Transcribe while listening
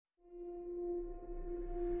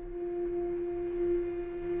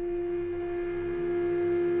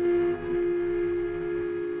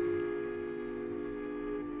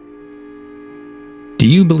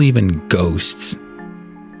you believe in ghosts,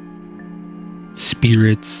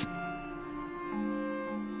 spirits?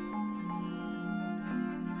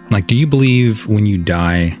 Like, do you believe when you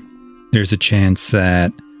die, there's a chance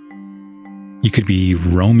that you could be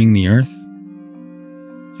roaming the earth?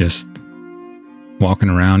 Just walking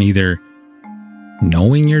around, either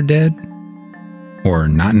knowing you're dead or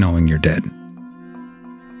not knowing you're dead.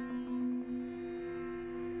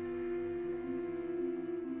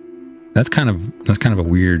 That's kind of a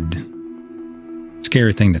weird,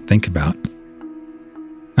 scary thing to think about.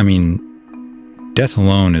 I mean, death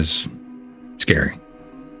alone is scary.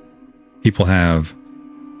 People have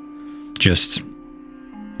just,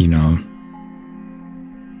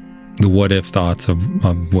 the what if thoughts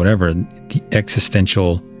of whatever, the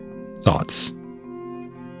existential thoughts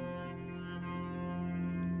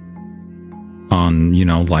on,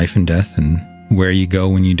 life and death and where you go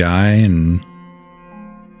when you die and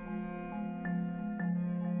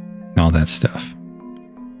all that stuff.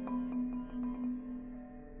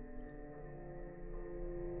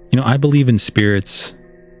 I believe in spirits,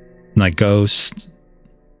 like ghosts,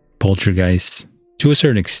 poltergeists, to a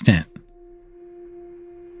certain extent.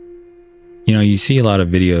 You see a lot of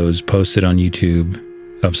videos posted on YouTube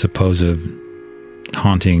of supposed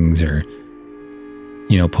hauntings or,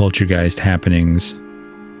 poltergeist happenings.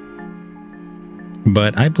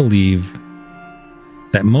 But I believe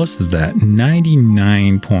that most of that,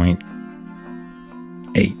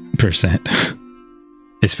 99.8%,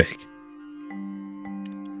 is fake.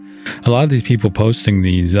 A lot of these people posting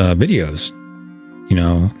these videos,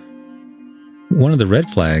 one of the red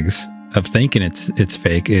flags of thinking it's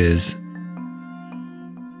fake is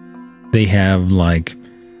they have like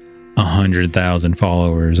 100,000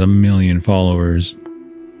 followers, 1 million followers,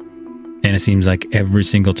 and it seems like every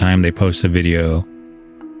single time they post a video,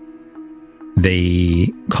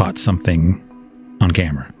 they caught something on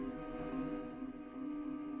camera.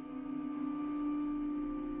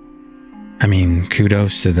 I mean,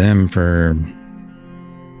 kudos to them for,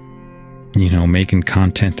 making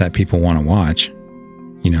content that people want to watch,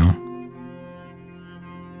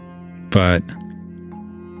 But,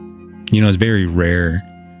 it's very rare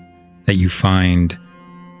that you find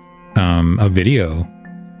a video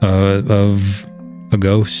of a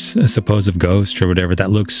ghost, a supposed ghost or whatever, that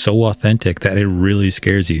looks so authentic that it really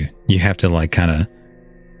scares you. You have to kind of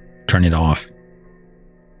turn it off.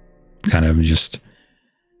 Kind of just,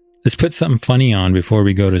 let's put something funny on before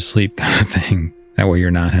we go to sleep kind of thing. That way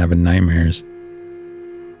you're not having nightmares.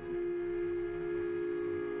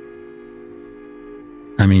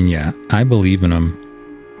 I mean, yeah, I believe in them.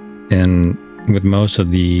 And with most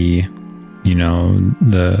of the,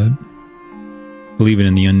 the believing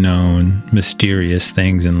in the unknown, mysterious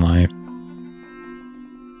things in life,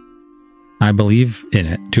 I believe in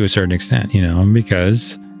it to a certain extent,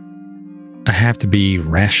 because I have to be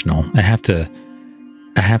rational. I have to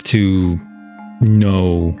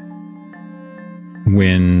know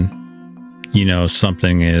when,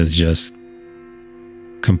 something is just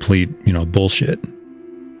complete, bullshit.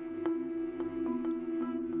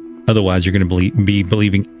 Otherwise, you're going to be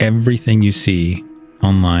believing everything you see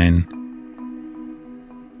online.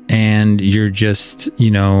 And you're just,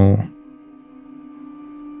 you're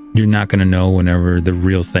not going to know whenever the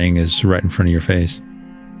real thing is right in front of your face.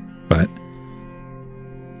 But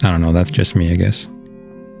I don't know. That's just me, I guess.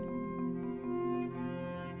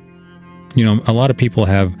 A lot of people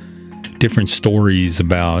have different stories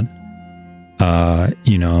about,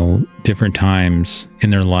 different times in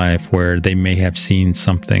their life where they may have seen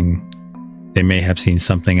something. They may have seen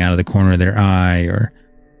something out of the corner of their eye or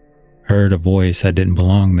heard a voice that didn't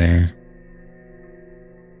belong there.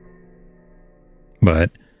 But,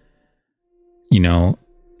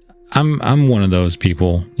 I'm one of those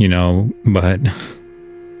people, but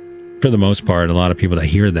for the most part, a lot of people that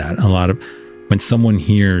hear that, when someone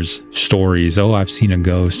hears stories, oh, I've seen a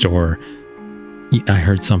ghost, or I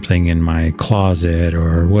heard something in my closet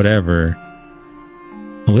or whatever,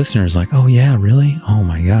 the listener is like, oh yeah, really? Oh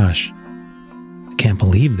my gosh. I can't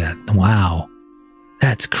believe that. Wow.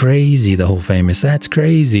 That's crazy. The whole famous, that's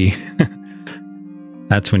crazy.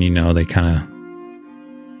 That's when they kind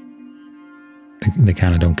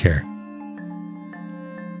of don't care.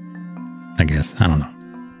 I guess. I don't know.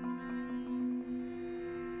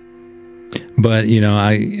 But,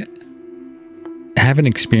 I having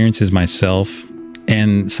experiences myself,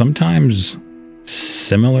 and sometimes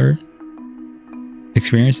similar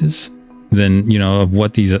experiences than, of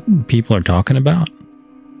what these people are talking about,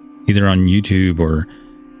 either on YouTube or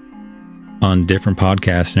on different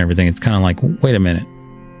podcasts and everything. It's kind of like, wait a minute,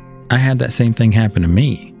 I had that same thing happen to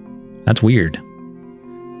me. That's weird.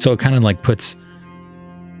 So it kind of like puts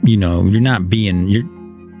I'm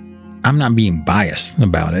not being biased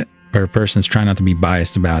about it, or a person's trying not to be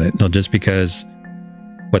biased about it. No, just because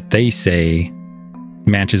what they say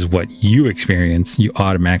matches what you experience, you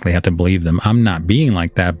automatically have to believe them. I'm not being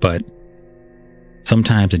like that, but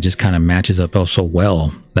sometimes it just kind of matches up so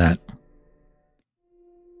well that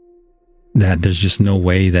there's just no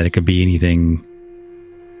way that it could be anything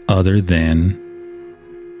other than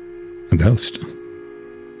a ghost,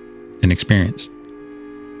 an experience.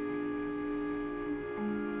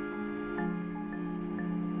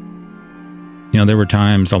 There were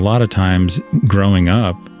times, a lot of times growing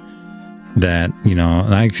up, that,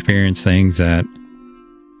 I experienced things that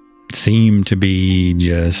seemed to be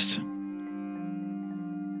just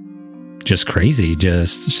crazy,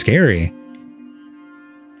 just scary.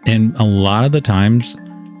 And a lot of the times,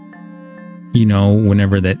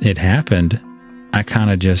 whenever that it happened, I kind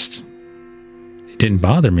of it didn't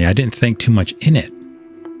bother me. I didn't think too much in it.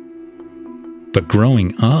 But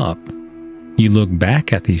growing up, you look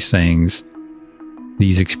back at these things,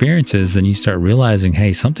 these experiences, and you start realizing,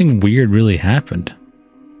 hey, something weird really happened.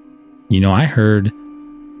 I heard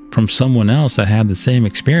from someone else that had the same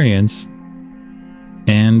experience,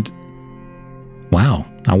 and wow,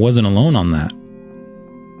 I wasn't alone on that.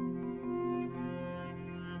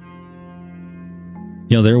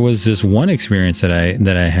 There was this one experience that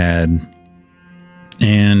I had,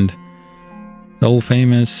 and the old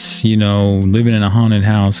famous, living in a haunted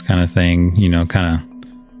house kind of thing, kind of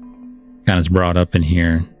is brought up in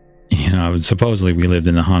here. Supposedly we lived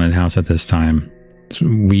in a haunted house at this time. It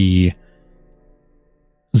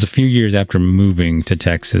was a few years after moving to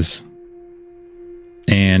Texas,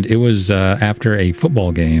 and it was after a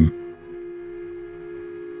football game.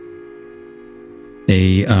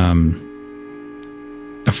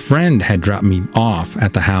 A friend had dropped me off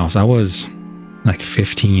at the house. I was like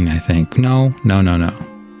 15, I think. No.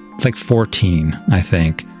 It's like 14, I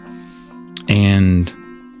think. And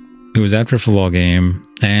it was after a football game,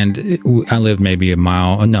 and I lived maybe a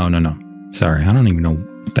mile. No. Sorry, I don't even know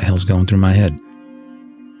what the hell's going through my head.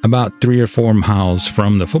 About 3 or 4 miles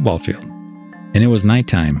from the football field, and it was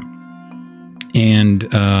nighttime. And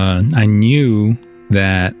I knew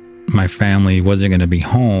that my family wasn't going to be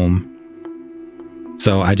home,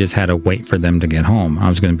 so I just had to wait for them to get home. I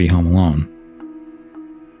was going to be home alone.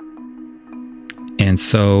 And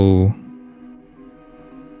so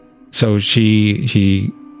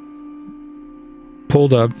she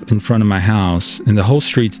pulled up in front of my house, and the whole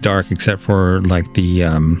street's dark except for like the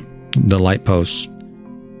light posts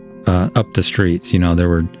up the streets. There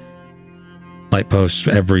were light posts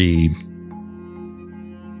every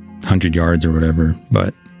 100 yards or whatever,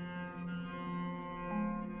 but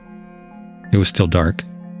it was still dark.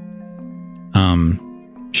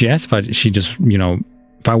 She asked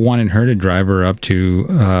if I wanted her to drive her up to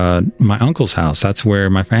my uncle's house. That's where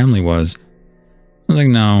my family was. I was like,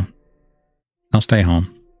 no, I'll stay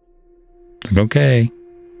home. Like, okay.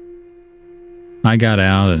 I got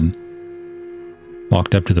out and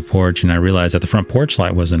walked up to the porch, and I realized that the front porch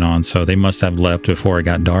light wasn't on, so they must have left before it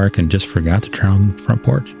got dark and just forgot to turn on the front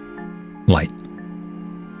porch light.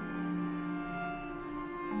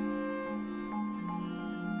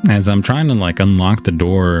 As I'm trying to unlock the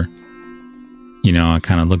door, I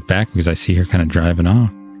kind of look back because I see her kind of driving off.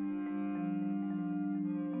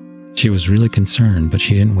 She was really concerned, but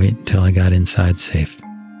she didn't wait until I got inside safe.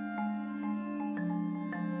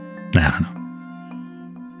 I don't know.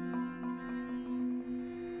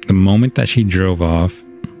 The moment that she drove off,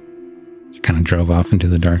 she kind of drove off into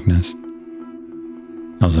the darkness.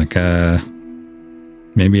 I was like,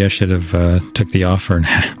 maybe I should have took the offer and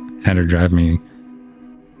had her drive me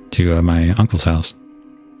to my uncle's house.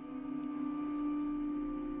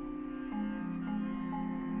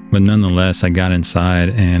 But nonetheless, I got inside,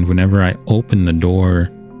 and whenever I opened the door,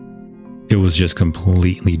 it was just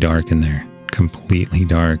completely dark in there. Completely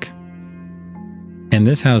dark. And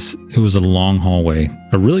this house, it was a long hallway,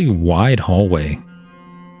 a really wide hallway,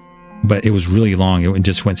 but it was really long. It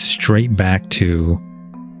just went straight back to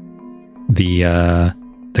the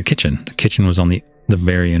kitchen. The kitchen was on the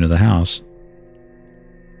very end of the house.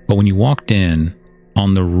 But when you walked in,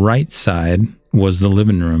 on the right side was the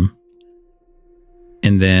living room.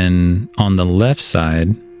 And then on the left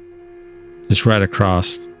side, just right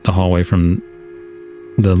across the hallway from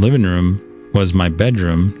the living room, was my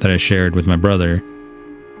bedroom that I shared with my brother.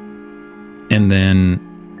 And then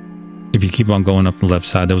if you keep on going up the left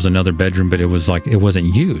side, there was another bedroom, but it was like, it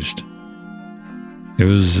wasn't used. It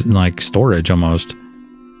was like storage almost.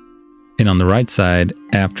 And on the right side,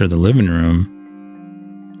 after the living room,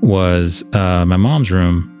 was my mom's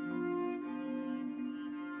room.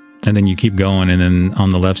 And then you keep going, and then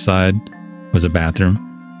on the left side was a bathroom,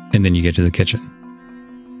 and then you get to the kitchen.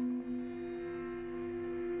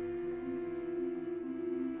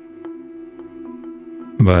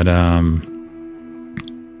 But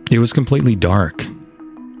it was completely dark.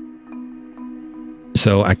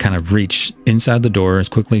 So I kind of reached inside the door as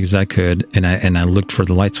quickly as I could, and I looked for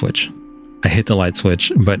the light switch. I hit the light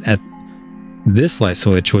switch, but this light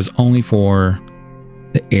switch was only for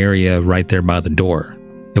the area right there by the door.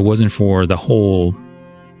 It wasn't for the whole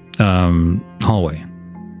hallway.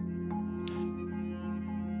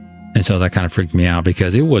 And so that kind of freaked me out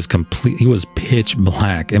because it was pitch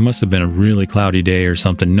black. It must have been a really cloudy day or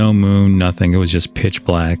something. No moon, nothing. It was just pitch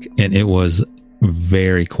black, and it was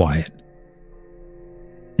very quiet.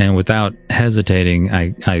 And without hesitating,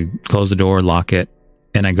 I close the door, lock it,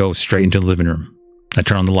 and I go straight into the living room. I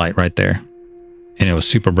turn on the light right there, and it was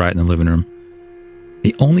super bright in the living room.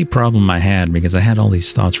 The only problem I had, because I had all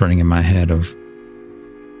these thoughts running in my head of,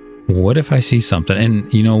 what if I see something?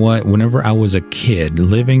 And you know what? Whenever I was a kid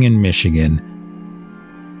living in Michigan,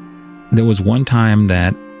 there was one time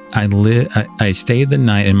that I stayed the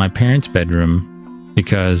night in my parents' bedroom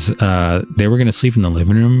because they were going to sleep in the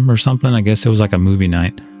living room or something. I guess it was like a movie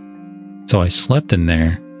night. So I slept in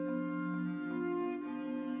there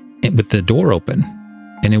with the door open,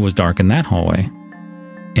 and it was dark in that hallway.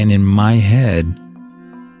 And in my head,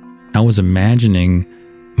 I was imagining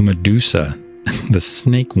Medusa, the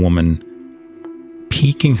snake woman,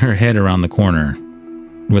 peeking her head around the corner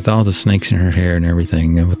with all the snakes in her hair and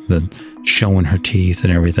everything, and with the showing her teeth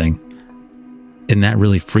and everything. And that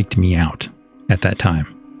really freaked me out at that time.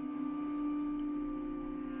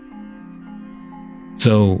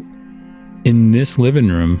 So in this living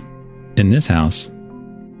room, in this house,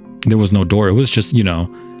 there was no door. It was just,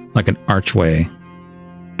 like an archway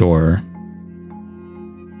door.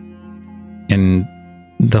 And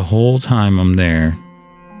the whole time I'm there,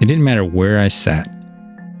 it didn't matter where I sat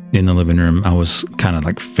in the living room. I was kind of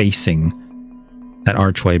like facing that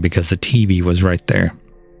archway because the TV was right there.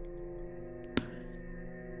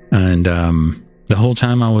 And the whole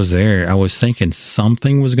time I was there, I was thinking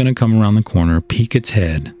something was going to come around the corner, peek its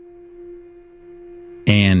head,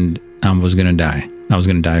 and I was going to die. I was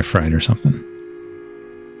going to die of fright or something.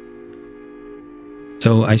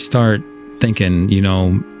 So I start thinking,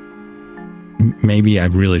 maybe I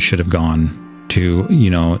really should have gone to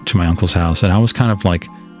my uncle's house. And I was kind of like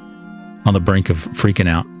on the brink of freaking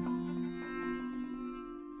out.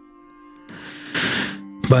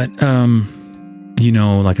 But,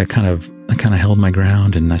 like I kind of held my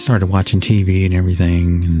ground, and I started watching TV and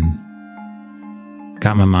everything, and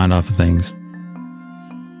got my mind off of things.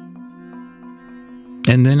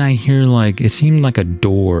 And then I hear it seemed like a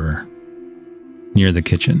door near the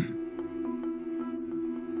kitchen,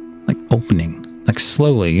 like opening, like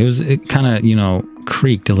slowly. It kind of,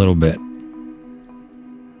 creaked a little bit.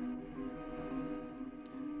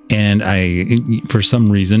 And I, for some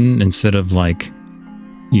reason, instead of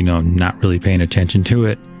not really paying attention to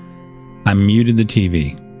it, I muted the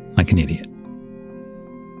TV like an idiot.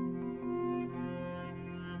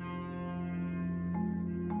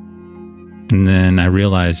 And then I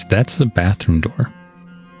realized that's the bathroom door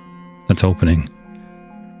that's opening.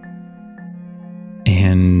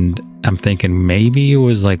 And I'm thinking maybe it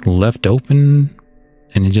was left open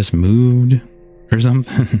and it just moved or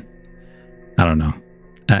something. I don't know.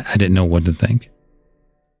 I didn't know what to think.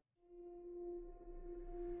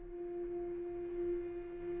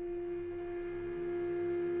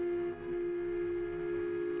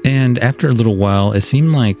 And after a little while, it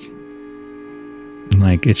seemed like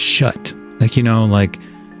it's shut.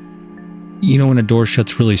 When a door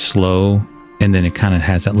shuts really slow, and then it kind of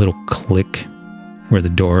has that little click where the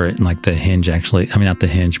door and the hinge not the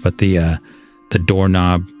hinge, but the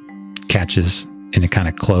doorknob catches and it kind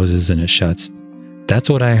of closes and it shuts. That's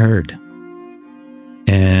what I heard.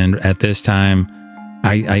 And at this time,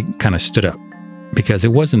 I kind of stood up because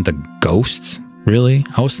it wasn't the ghosts, really.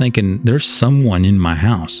 I was thinking there's someone in my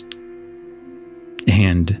house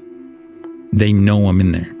and they know I'm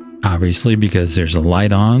in there, obviously, because there's a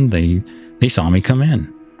light on. They saw me come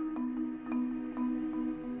in.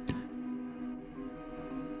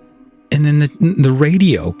 And then the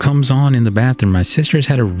radio comes on in the bathroom. My sisters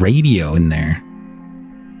had a radio in there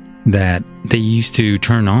that they used to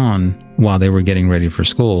turn on while they were getting ready for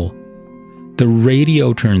school. The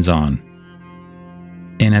radio turns on.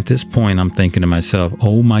 And at this point, I'm thinking to myself,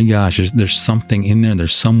 oh my gosh, there's something in there.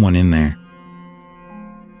 There's someone in there.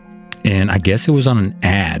 And I guess it was on an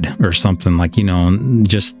ad or something,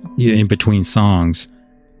 just in between songs.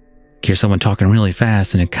 Hear someone talking really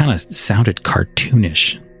fast, and it kind of sounded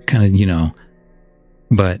cartoonish,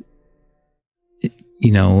 but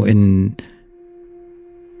and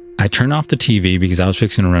I turned off the TV because I was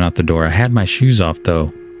fixing to run out the door. I had my shoes off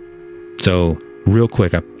though. So real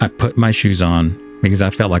quick, I put my shoes on because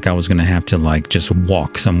I felt like I was going to have to like just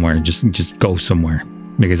walk somewhere, just go somewhere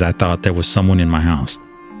because I thought there was someone in my house.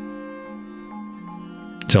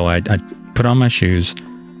 So I put on my shoes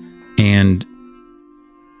and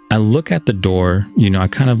I look at the door, I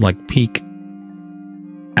kind of like peek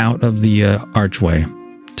out of the archway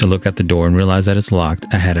to look at the door and realize that it's locked.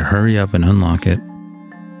 I had to hurry up and unlock it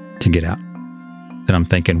to get out. Then I'm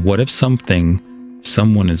thinking, what if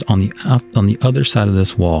someone is on the other side of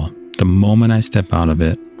this wall? The moment I step out of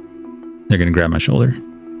it, they're going to grab my shoulder.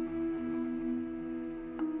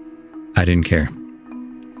 I didn't care.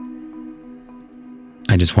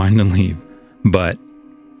 I just wanted to leave. But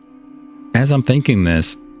as I'm thinking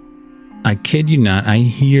this, I kid you not, I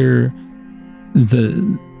hear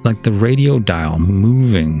the radio dial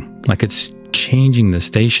moving, like it's changing the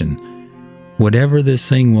station. Whatever this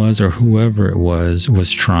thing was or whoever it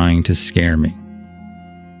was trying to scare me.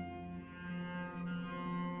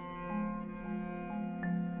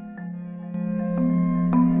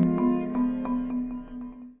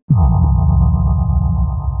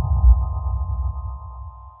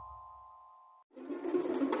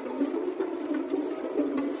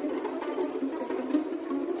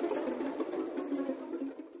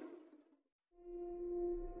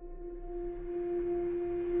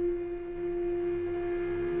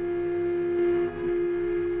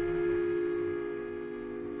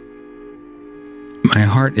 My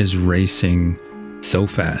heart is racing so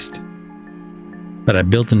fast, but I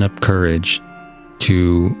built enough courage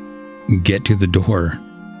to get to the door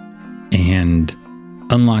and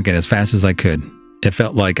unlock it as fast as I could. It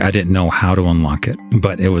felt like I didn't know how to unlock it,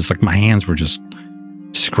 but it was like my hands were just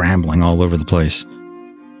scrambling all over the place.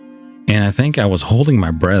 And I think I was holding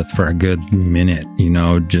my breath for a good minute,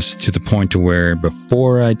 just to the point to where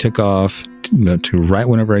before I took off to right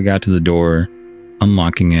whenever I got to the door,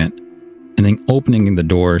 unlocking it, and then opening the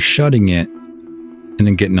door, shutting it, and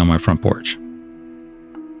then getting on my front porch.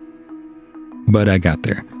 But I got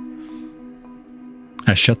there.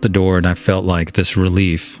 I shut the door and I felt like this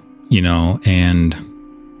relief, and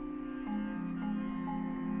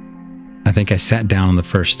I think I sat down on the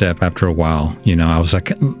first step after a while. I was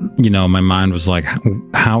like, my mind was like,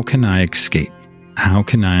 how can I escape? How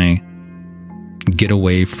can I get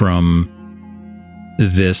away from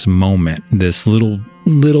this moment, this little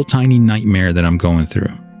tiny nightmare that I'm going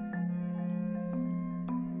through?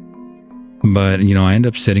 But, I end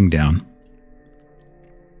up sitting down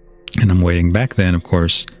and I'm waiting. Back then, of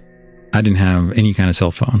course, I didn't have any kind of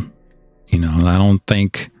cell phone. I don't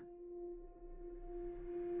think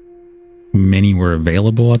many were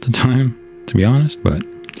available at the time, to be honest. But,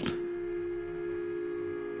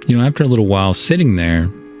 after a little while sitting there,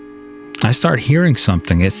 I start hearing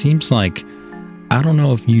something. It seems like, I don't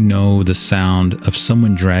know if you know the sound of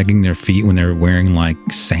someone dragging their feet when they're wearing like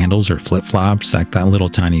sandals or flip-flops, like that little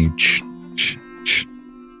tiny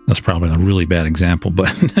That's probably a really bad example,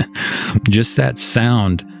 but just that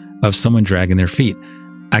sound of someone dragging their feet.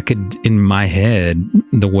 I could, in my head,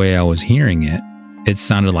 the way I was hearing it, it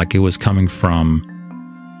sounded like it was coming from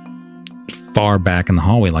far back in the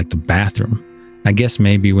hallway, like the bathroom. I guess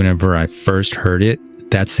maybe whenever I first heard it,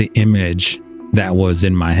 that's the image that was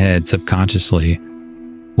in my head subconsciously,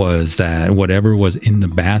 was that whatever was in the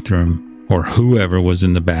bathroom or whoever was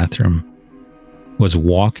in the bathroom was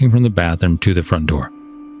walking from the bathroom to the front door.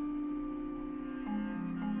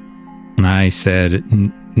 And I said,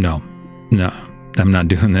 no, I'm not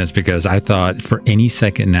doing this, because I thought for any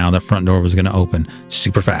second now the front door was going to open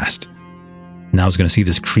super fast. And I was going to see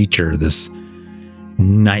this creature, this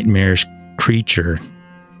nightmarish creature,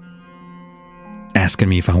 asking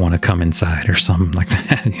me if I want to come inside or something like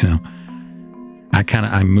that,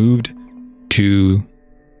 I moved to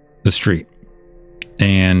the street,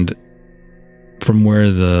 and from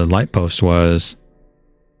where the light post was,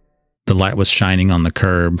 the light was shining on the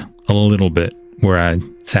curb a little bit where I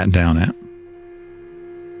sat down at.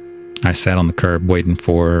 I sat on the curb waiting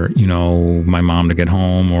for, my mom to get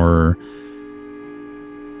home or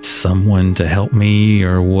someone to help me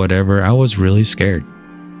or whatever. I was really scared.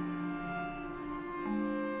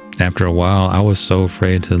 After a while, I was so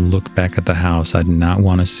afraid to look back at the house. I did not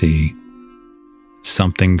want to see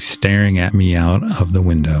something staring at me out of the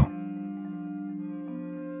window.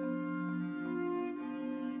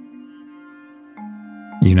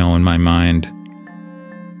 In my mind,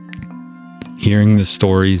 hearing the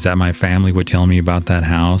stories that my family would tell me about that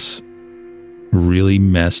house really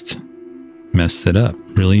messed it up,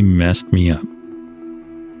 really messed me up.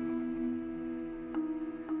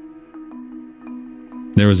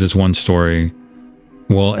 There was this one story.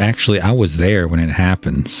 Well, actually, I was there when it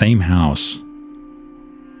happened. Same house.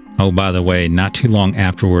 Oh, by the way, not too long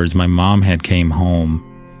afterwards, my mom had came home.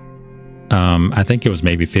 I think it was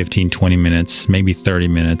maybe 15, 20 minutes, maybe 30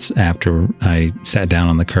 minutes after I sat down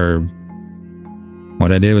on the curb.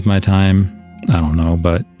 What I did with my time, I don't know,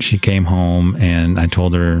 but she came home and I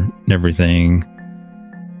told her everything.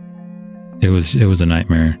 It was a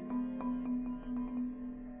nightmare.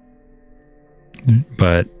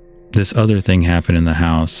 But this other thing happened in the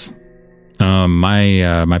house.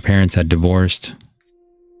 My parents had divorced,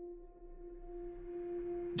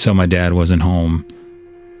 so my dad wasn't home.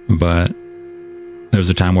 But there was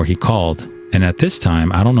a time where he called, and at this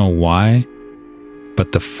time, I don't know why, but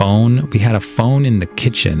we had a phone in the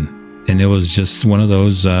kitchen, and it was just one of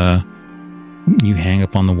those you hang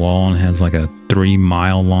up on the wall and it has like a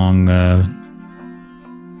 3-mile long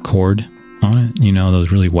cord on it. You know,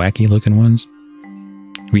 those really wacky looking ones.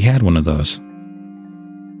 We had one of those.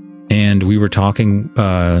 And we were talking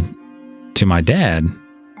to my dad.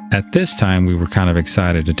 At this time, we were kind of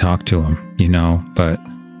excited to talk to him, you know, but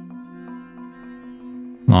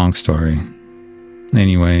long story.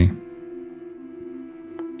 Anyway,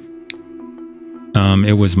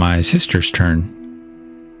 it was my sister's turn.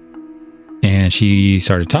 And she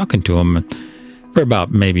started talking to him for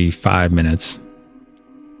about maybe 5 minutes.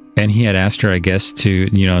 And he had asked her, I guess, to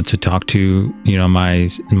talk to,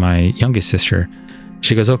 my youngest sister.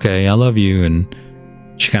 She goes, okay, I love you. And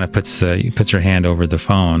she kind of puts her hand over the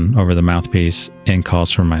phone, over the mouthpiece, and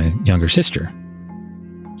calls for my younger sister.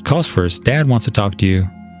 Calls first, Dad wants to talk to you.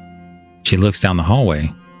 She looks down the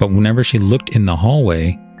hallway. But whenever she looked in the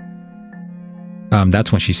hallway,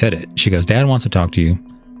 that's when she said it. She goes, Dad wants to talk to you.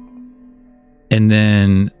 And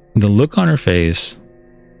then the look on her face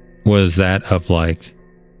was that of like,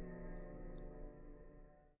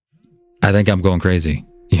 I think I'm going crazy.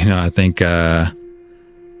 I think,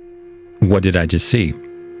 what did I just see?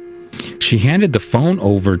 She handed the phone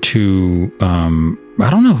over to, I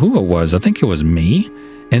don't know who it was. I think it was me.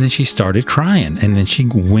 And then she started crying. And then she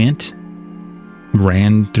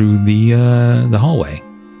ran through the hallway,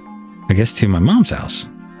 I guess to my mom's house.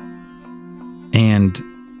 And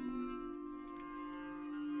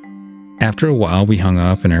after a while, we hung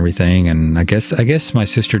up and everything, and I guess my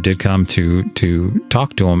sister did come to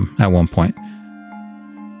talk to him at one point.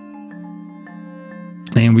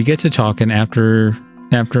 And we get to talking after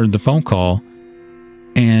the phone call,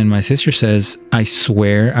 and my sister says, I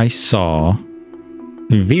swear I saw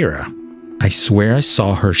Vera. I swear I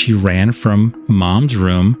saw her. She ran from Mom's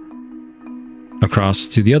room across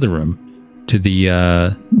to the other room, to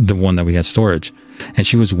the one that we had storage, and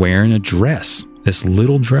she was wearing a dress, this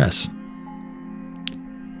little dress.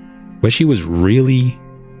 But she was really,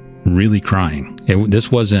 really crying.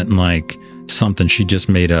 This wasn't like something she just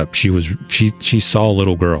made up. She saw a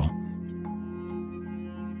little girl.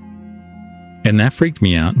 And that freaked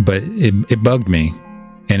me out, but it bugged me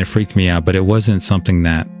and it freaked me out, but it wasn't something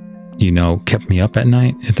that, kept me up at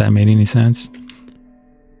night, if that made any sense.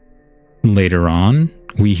 Later on,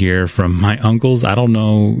 we hear from my uncles. I don't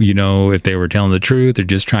know, if they were telling the truth or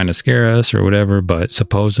just trying to scare us or whatever, but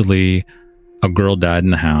supposedly a girl died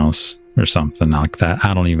in the house or something like that.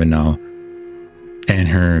 I don't even know. And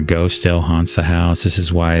her ghost still haunts the house. This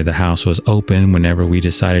is why the house was open whenever we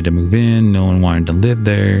decided to move in. No one wanted to live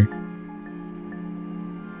there.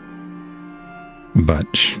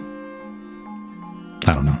 But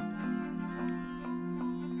I don't know.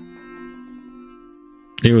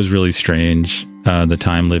 It was really strange, the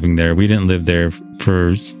time living there. We didn't live there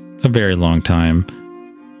for a very long time.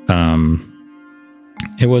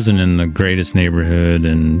 It wasn't in the greatest neighborhood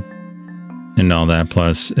and all that.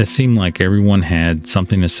 Plus, it seemed like everyone had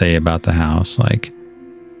something to say about the house. Like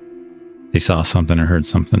they saw something or heard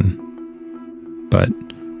something. But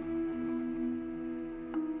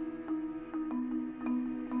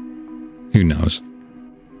who knows?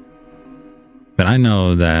 But I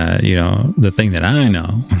know that, the thing that I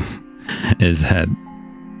know is that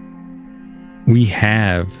we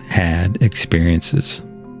have had experiences,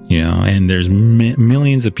 and there's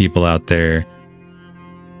millions of people out there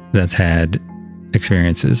that's had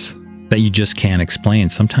experiences that you just can't explain.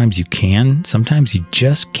 Sometimes you can, sometimes you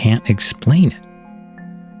just can't explain it.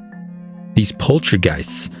 These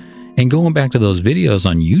poltergeists. And going back to those videos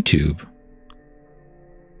on YouTube,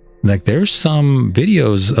 like there's some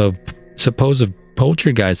videos of supposed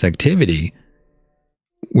poltergeist activity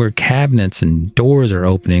where cabinets and doors are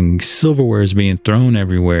opening, silverware is being thrown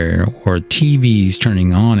everywhere, or TVs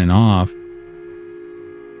turning on and off.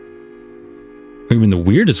 Even the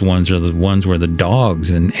weirdest ones are the ones where the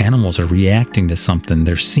dogs and animals are reacting to something.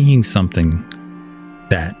 They're seeing something.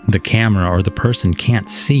 that the camera or the person can't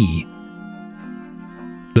see.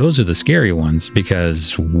 Those are the scary ones,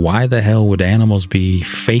 because why the hell would animals be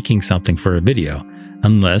faking something for a video?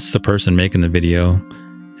 Unless the person making the video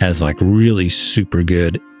has like really super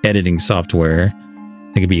good editing software.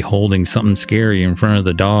 They could be holding something scary in front of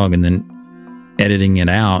the dog and then editing it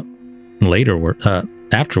out later,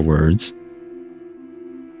 afterwards.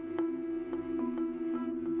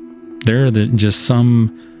 There are just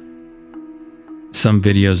some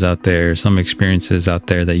videos out there, some experiences out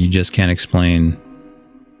there that you just can't explain.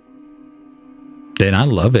 And I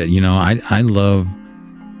love it. I love,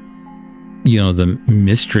 the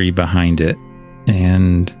mystery behind it.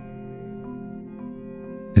 And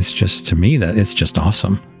it's just, to me, that it's just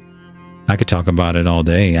awesome. I could talk about it all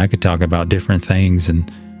day. I could talk about different things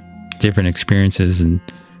and different experiences and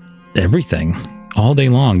everything all day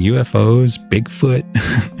long. UFOs, Bigfoot.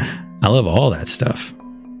 I love all that stuff.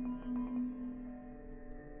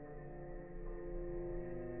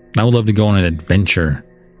 I would love to go on an adventure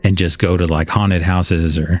and just go to like haunted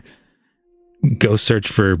houses or go search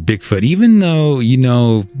for Bigfoot, even though,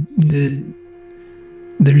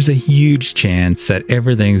 there's a huge chance that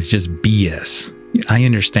everything's just BS. I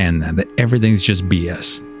understand that everything's just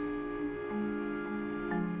BS.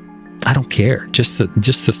 I don't care. Just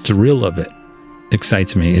the thrill of it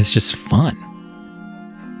excites me. It's just fun.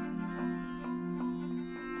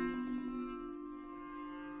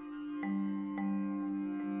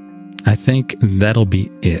 I think that'll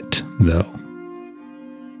be it, though.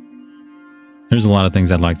 There's a lot of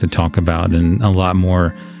things I'd like to talk about, and a lot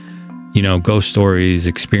more, ghost stories,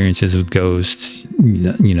 experiences with ghosts,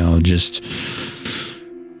 just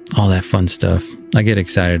all that fun stuff. I get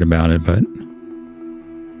excited about it, but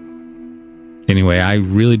anyway, I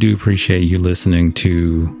really do appreciate you listening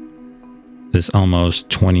to this almost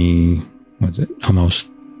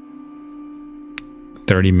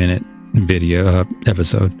 30-minute video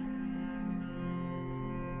episode.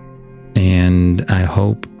 And I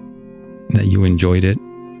hope that you enjoyed it.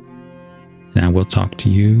 And I will talk to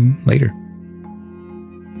you later.